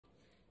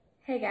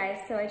Hey guys,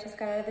 so I just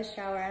got out of the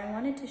shower and I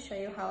wanted to show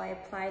you how I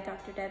apply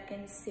Dr.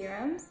 Teigen's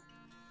serums.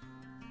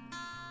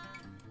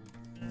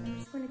 I'm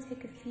just going to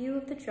take a few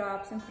of the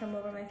drops and put them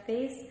over my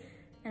face,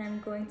 and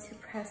I'm going to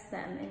press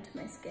them into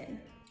my skin.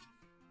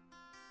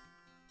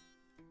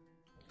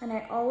 And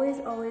I always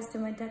do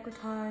my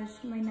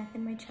décolletage, my neck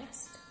and my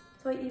chest.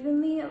 So I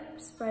evenly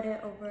spread it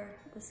over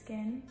the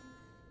skin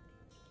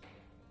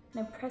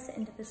and I press it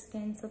into the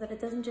skin so that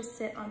it doesn't just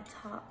sit on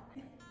top.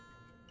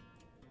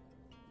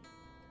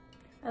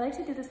 I like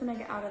to do this when I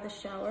get out of the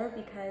shower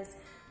because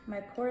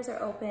my pores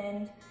are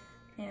opened,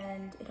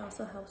 and it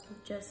also helps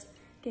with just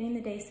getting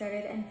the day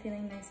started and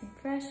feeling nice and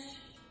fresh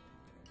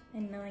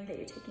and knowing that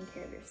you're taking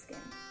care of your skin.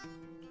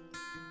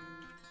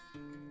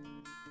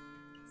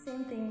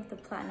 Same thing with the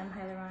Platinum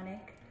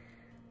Hyaluronic.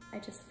 I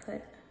just put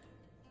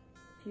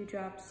a few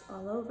drops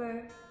all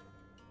over.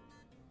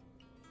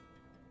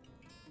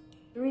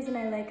 The reason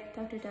I like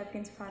Dr.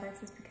 Teigen's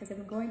products is because I've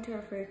been going to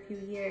her for a few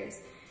years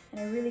and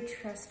I really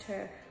trust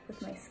her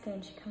with my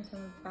skin. She comes from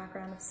a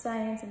background of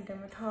science and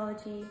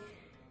dermatology,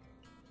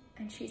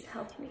 and she's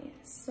helped me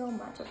so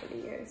much over the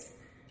years,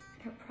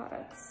 and her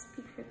products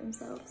speak for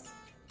themselves.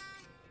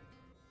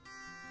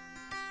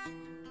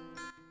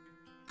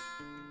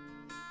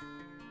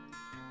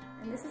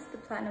 And this is the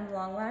Platinum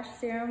Long Lash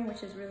Serum,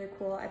 which is really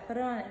cool. I put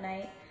it on at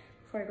night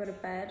before I go to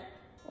bed,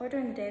 or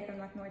during the day if I'm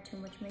not gonna wear too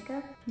much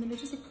makeup. And then I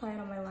just apply it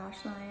on my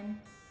lash line.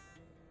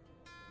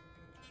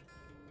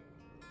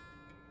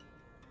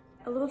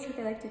 A little trick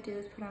I like to do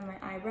is put on my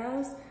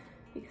eyebrows,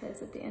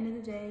 because at the end of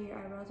the day, your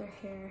eyebrows are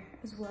hair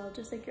as well,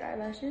 just like your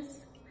eyelashes.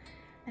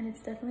 And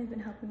it's definitely been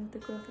helping with the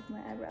growth of my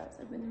eyebrows.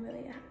 I've been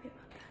really happy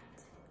about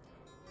that.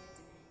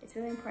 It's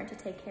really important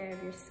to take care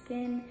of your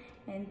skin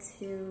and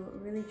to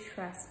really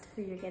trust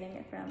who you're getting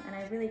it from. And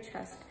I really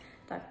trust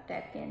Dr.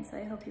 Teigen, so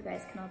I hope you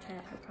guys can all try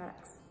out her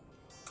products.